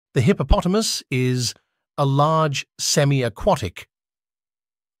The hippopotamus is a large semi-aquatic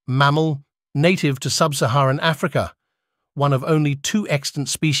mammal native to sub-Saharan Africa, one of only 2 extant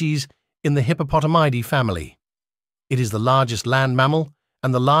species in the Hippopotamidae family. It is the largest land mammal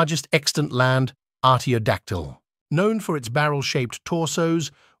and the largest extant land artiodactyl. Known for its barrel-shaped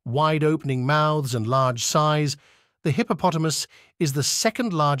torsos, wide-opening mouths and large size, the hippopotamus is the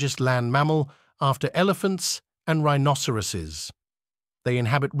second largest land mammal after elephants and rhinoceroses. They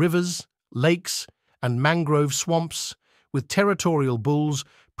inhabit rivers, lakes, and mangrove swamps, with territorial bulls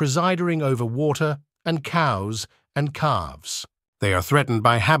presiding over water and cows and calves. They are threatened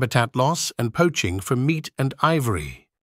by habitat loss and poaching for meat and ivory.